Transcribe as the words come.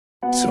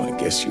So I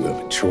guess you have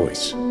a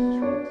choice.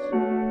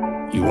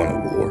 You want a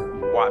war?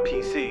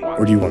 YPC.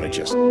 Or do you want to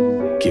just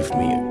give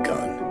me a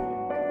gun?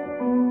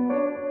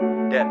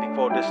 Death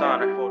before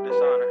dishonor.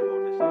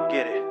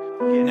 Get it.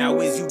 Now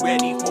is you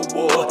ready for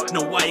war?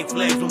 No white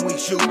flags when we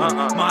shoot.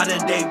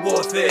 Modern day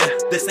warfare,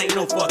 this ain't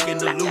no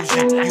fucking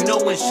illusion. You know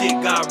when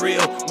shit got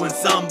real, when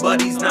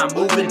somebody's not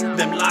moving.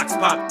 Them locks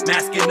pop,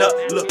 masking up.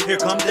 Look, here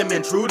come them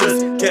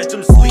intruders. Catch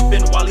him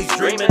sleeping while he's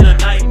dreaming a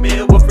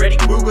nightmare with Freddy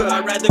Krueger.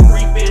 I'd rather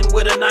creep in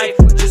with a knife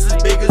just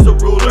as big as a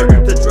ruler.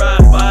 To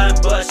drive by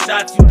and bust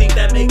shots, you think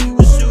that make you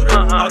a shooter?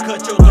 I'll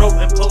cut your throat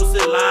and post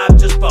it live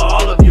just for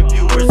all of your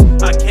viewers.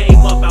 I came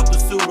up out the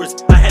sewers,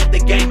 I had the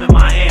game in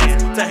my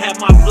hands. To have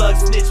my plug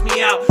snitch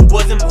me out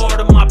wasn't part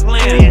of my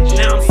plan.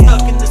 Now I'm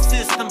stuck in the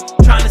system,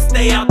 trying to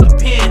stay out the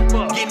pen.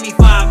 Give me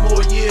 5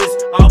 more years,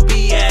 I'll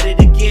be at it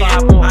again.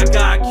 I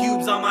got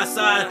cubes on my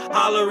side,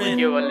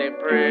 hollering.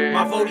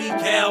 My 40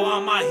 cal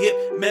on my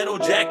hip, metal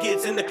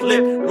jackets in the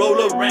clip.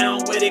 Roll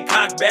around with it,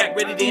 cocked back,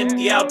 ready to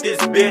empty out this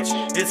bitch.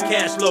 It's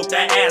Cash Loc,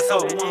 that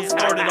asshole, the one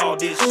started all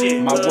this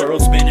shit. My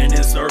world spinning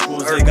in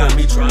circles, it got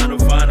me trying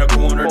to find a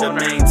corner to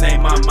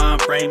maintain my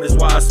mind frame. Is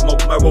why I smoke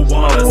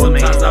marijuana.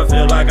 Sometimes I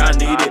feel like I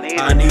need it.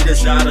 I need a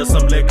shot of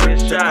some liquor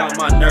to calm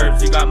my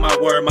nerves. You got my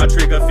word, my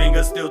trigger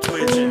finger still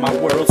twitching. My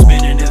world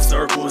spinning in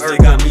circles,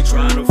 it got me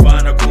trying to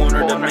find a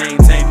corner to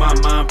maintain my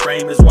mind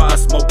frame. Is why I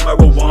smoke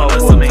marijuana.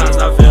 Sometimes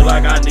I feel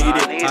like I need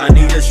it. I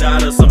need a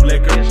shot of some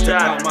liquor to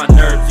calm my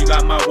nerves. You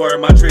got my word,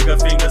 my trigger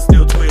finger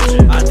still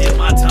twitching. I did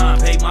my time,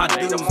 paid my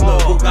dues.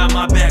 Look who got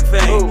my back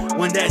fame.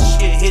 When that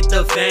shit hit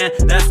the fan,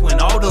 that's when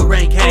all the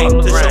rain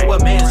came. To show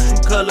a man's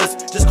true colors,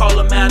 just call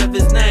him out of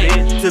his name.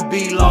 To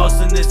be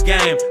lost in this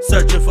game,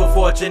 searching for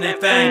fortune and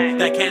fame.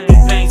 That candy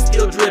paint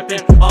still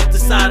dripping off the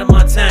side of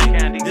my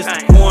tank. This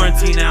is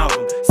quarantine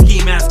album,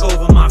 ski mask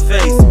over my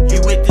face.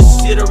 You with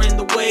this shit or in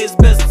the way, it's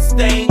best to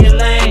stay in your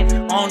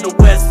lane. On the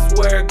west is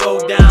where it go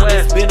down,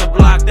 it's been a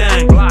block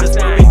thing. That's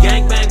where we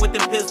gang bang with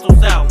them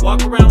pistols out.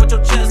 Walk around with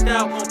your chest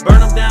out, burn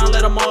them down,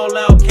 let them all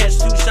out. Catch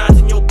 2 shots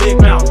in your big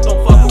mouth,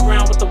 don't fuck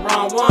around with the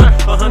wrong one.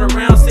 100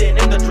 rounds sitting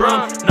in the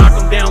drum, knock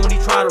him down when he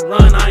try to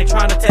run. I ain't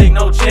trying to take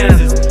no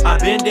chances. I've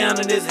been down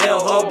in this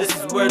hellhole, this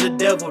is where the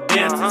devil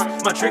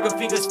dances. My trigger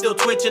finger's still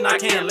twitching, I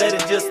can't let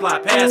it just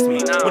slide past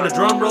me. When the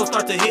drum rolls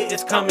start to hit,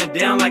 it's coming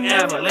down like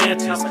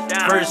avalanches.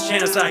 First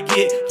chance I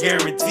get,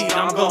 guaranteed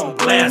I'm gon'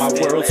 blast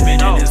it. My world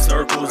spinning in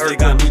circles, it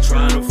got me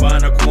trying to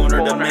find a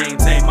corner to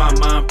maintain my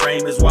mind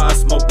frame. Is why I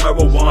smoke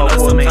marijuana.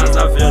 Sometimes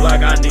I feel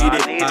like I need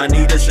it. I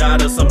need a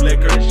shot of some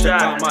liquor to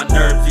calm my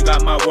nerves. You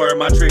got my word,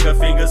 my trigger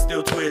finger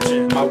still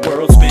twitching. My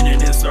world spinning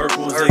in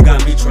circles, it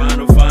got me trying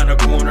to find a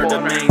corner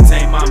to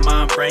maintain my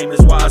mind frame.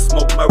 Is why I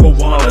smoke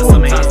marijuana.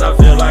 Sometimes I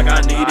feel like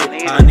I need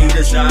it. I need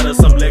a shot of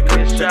some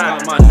liquor to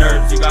calm my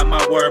nerves. You got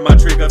my word, my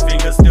trigger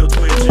finger still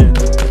twitching.